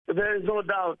there is no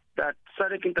doubt that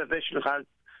SADC intervention has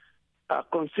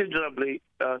considerably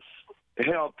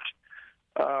helped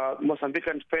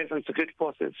Mozambican defense and security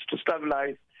forces to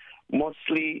stabilize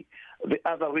mostly the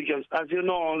other regions. As you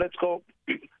know, let's go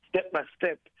step by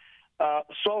step.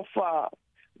 So far,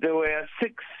 there were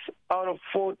 6 out of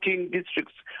 14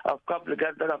 districts of Cabo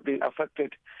Delgado that have been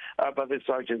affected by the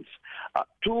insurgents.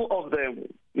 2 of them,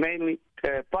 mainly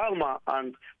Palma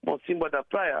and Mocimboa da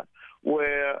Praia,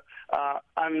 were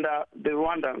under the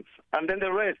Rwandans, and then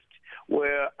the rest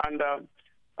were under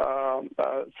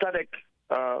SADC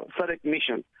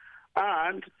mission.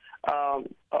 And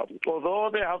although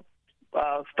they have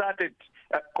started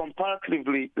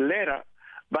comparatively later,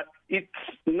 but it's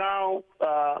now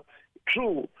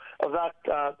true that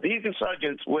these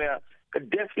insurgents were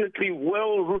definitely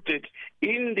well rooted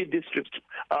in the district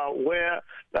where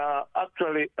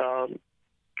actually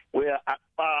we are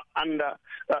under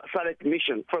SADC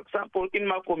mission. For example, in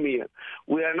Macomia,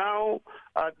 we are now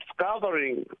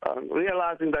discovering,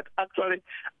 realizing that actually,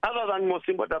 other than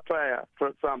Mocimboa da Praia, for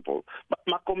example,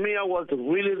 Macomia was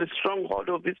really the stronghold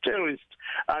of these terrorists.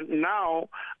 And now,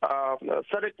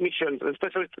 SADC missions,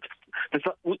 especially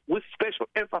with special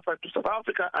emphasis to South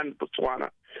Africa and Botswana,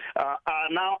 are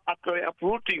now actually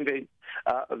uprooting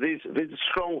these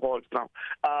strongholds now.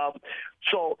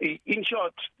 So, in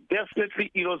short, definitely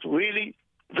it was really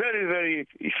very, very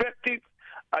effective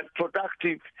and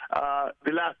productive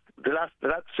the last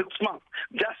 6 months.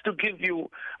 Just to give you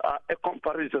a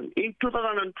comparison, in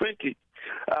 2020,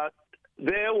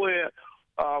 there were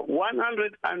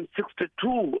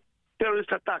 162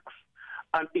 terrorist attacks,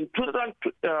 and in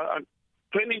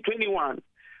 2021,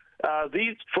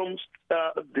 these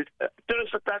the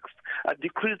terrorist attacks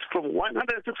decreased from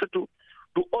 162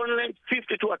 to only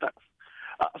 52 attacks.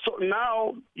 So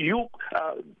now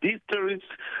these terrorists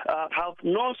have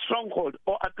no stronghold,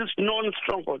 or at least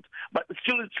non-stronghold, but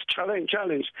still it's challenge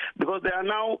because they are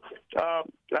now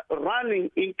running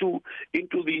into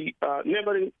the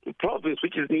neighboring province,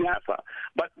 which is Niassa.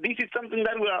 But this is something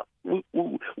that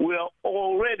we are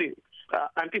already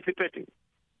anticipating.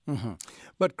 Mm-hmm.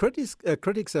 But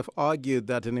critics have argued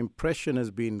that an impression has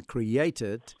been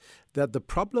created that the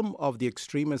problem of the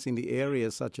extremists in the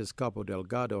areas such as Cabo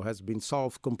Delgado has been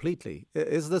solved completely.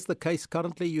 Is this the case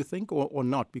currently, you think, or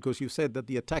not? Because you said that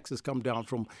the attacks has come down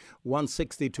from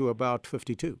 160 to about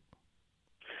 52.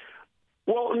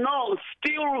 Well, no,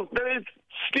 there is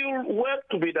still work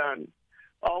to be done.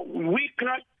 We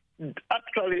cannot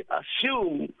actually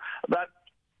assume that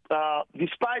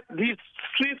despite this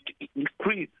swift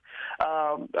increase,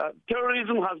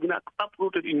 terrorism has been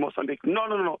uprooted in Mozambique.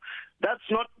 No.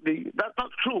 That's not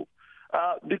true.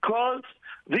 Because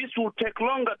this will take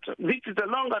longer. This is a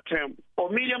longer term, or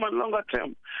medium and longer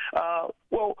term.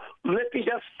 Well, let me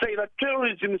just say that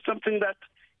terrorism is something that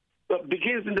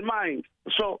begins in the mind.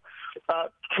 So,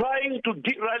 trying to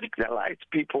de-radicalize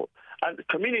people and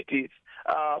communities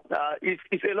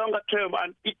is a longer term,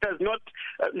 and it does not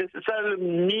necessarily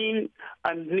mean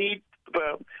and need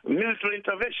military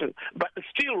intervention. But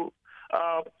still,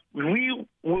 we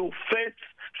will face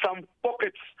some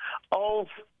pockets of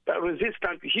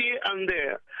resistance here and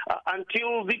there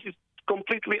until this is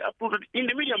completely uprooted in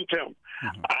the medium term.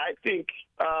 Mm-hmm. I think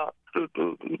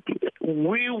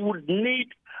we would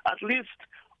need at least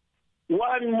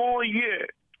 1 more year.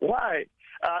 Why?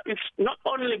 It's not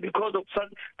only because of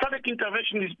SADC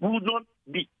intervention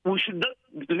we should not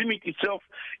limit itself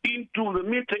into the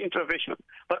military intervention,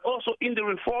 but also in the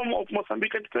reform of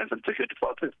Mozambican defense and security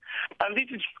forces. And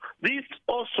this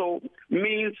also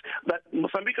means that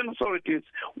Mozambican authorities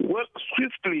work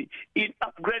swiftly in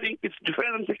upgrading its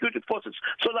defense and security forces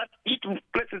so that it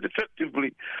replaces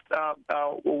effectively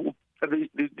the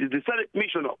SADC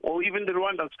mission or even the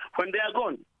Rwandans when they are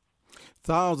gone.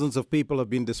 Thousands of people have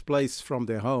been displaced from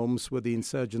their homes with the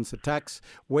insurgents' attacks.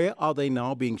 Where are they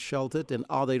now being sheltered, and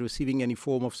are they receiving any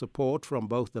form of support from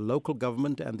both the local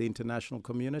government and the international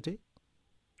community?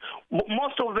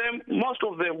 Most of them.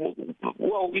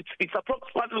 Well, it's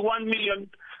approximately 1 million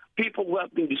people who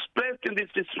have been displaced in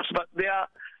these districts, but they are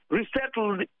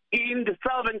resettled in the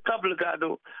southern Cabo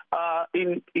Delgado,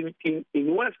 in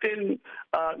western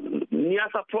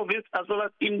Niassa province, as well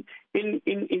as in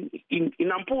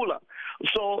Nampula.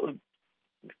 So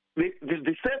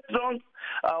the safe zones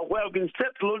where have been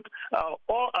settled,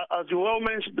 or as you well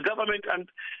mentioned, the government and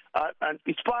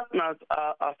its partners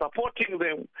are supporting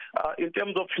them in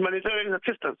terms of humanitarian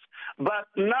assistance. But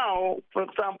now, for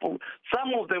example,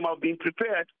 some of them have been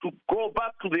prepared to go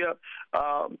back to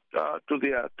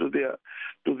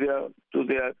their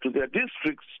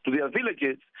districts, to their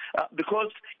villages,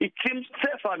 because it seems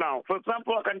safer now. For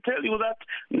example, I can tell you that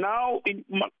now in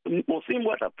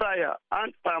Musimwa, Praia,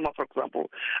 and Parma, for example,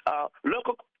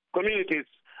 local communities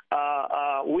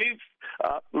with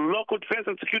local defense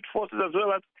and security forces as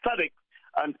well as SADC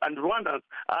and Rwandans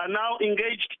are now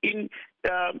engaged in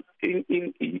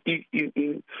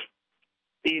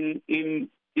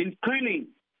cleaning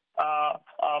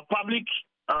public.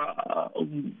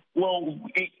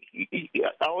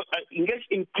 Engaged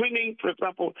in cleaning, for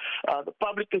example, the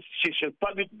public institutions,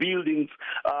 public buildings,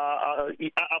 are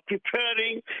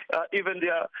preparing even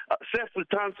their safe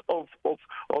returns of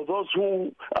those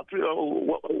who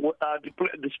are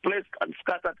displaced and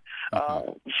scattered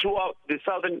throughout the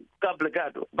southern Cabo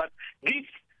Delgado. But this,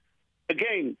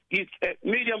 again, is a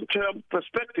medium-term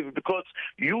perspective, because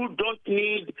you don't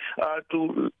need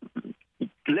to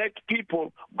let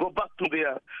people go back to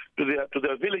their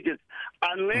villages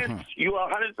unless you are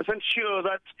 100% sure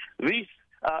that this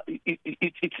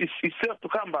it is safe to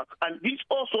come back. And this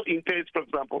also entails, for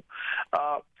example,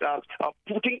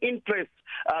 putting in place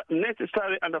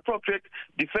necessary and appropriate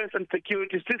defense and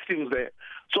security systems there.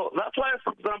 So that's why,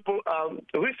 for example,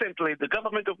 recently the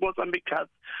government of Mozambique has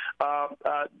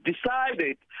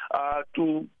decided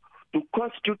to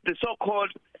constitute the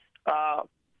so-called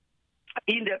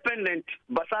independent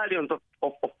battalions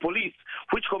of police,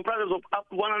 which comprises of up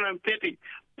to 130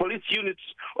 police units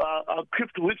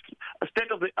equipped with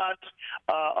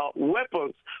state-of-the-art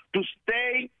weapons to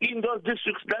stay in those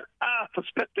districts that are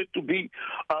suspected to be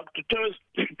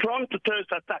prone to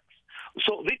terrorist attacks.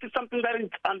 So this is something that is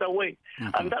underway,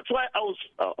 and that's why I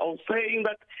was saying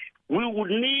that we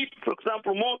would need, for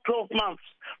example, more 12 months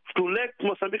to let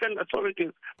Mozambican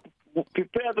authorities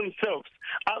prepare themselves,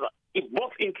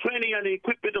 both in training and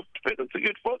equipment of defense and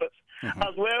security forces,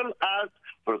 as well as,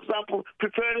 for example,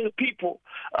 preparing people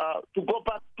to go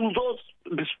back to those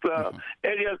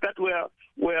areas that were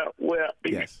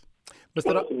yes.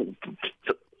 Mr.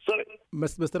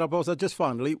 Ramaphosa, just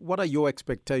finally, what are your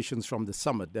expectations from the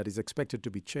summit that is expected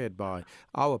to be chaired by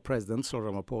our President,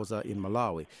 Cyril Ramaphosa, in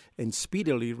Malawi, in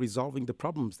speedily resolving the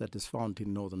problems that is found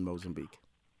in northern Mozambique?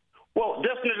 Well,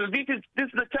 definitely, this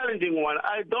is a challenging one.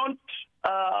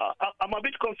 I'm a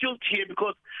bit confused here,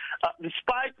 because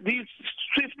despite this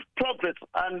swift progress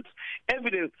and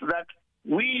evidence that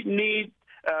we need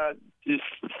this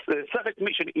SADC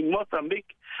mission in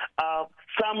Mozambique,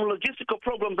 some logistical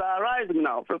problems are arising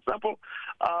now. For example,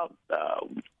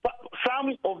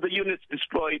 some of the units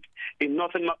deployed in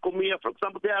northern Macomia, for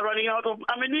example, they are running out of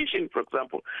ammunition, for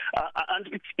example,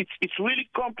 and it's really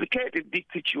complicated, this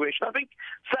situation. I think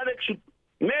SADC should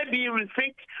maybe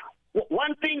rethink.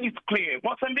 One thing is clear: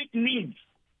 Mozambique needs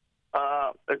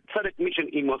a SADC mission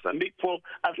in Mozambique for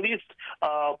at least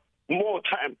more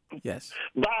time. Yes.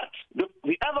 But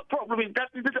the other problem is that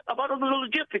it is about the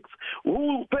logistics. Who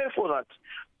will pay for that?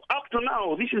 Up to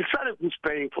now, this is SADC who's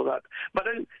paying for that. But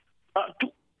then,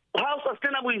 how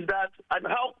sustainable is that, and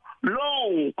how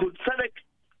long could SADC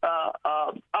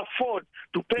afford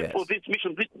to pay for these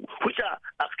missions, which are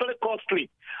actually costly?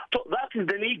 So that is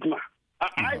the enigma.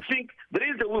 I think there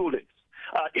is the willingness.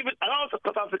 Even also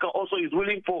South Africa also is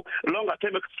willing for longer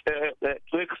term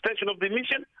extension of the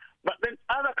mission. But then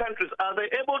other countries, are they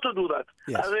able to do that?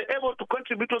 Yes. Are they able to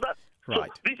contribute to that? Right.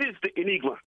 So this is the enigma.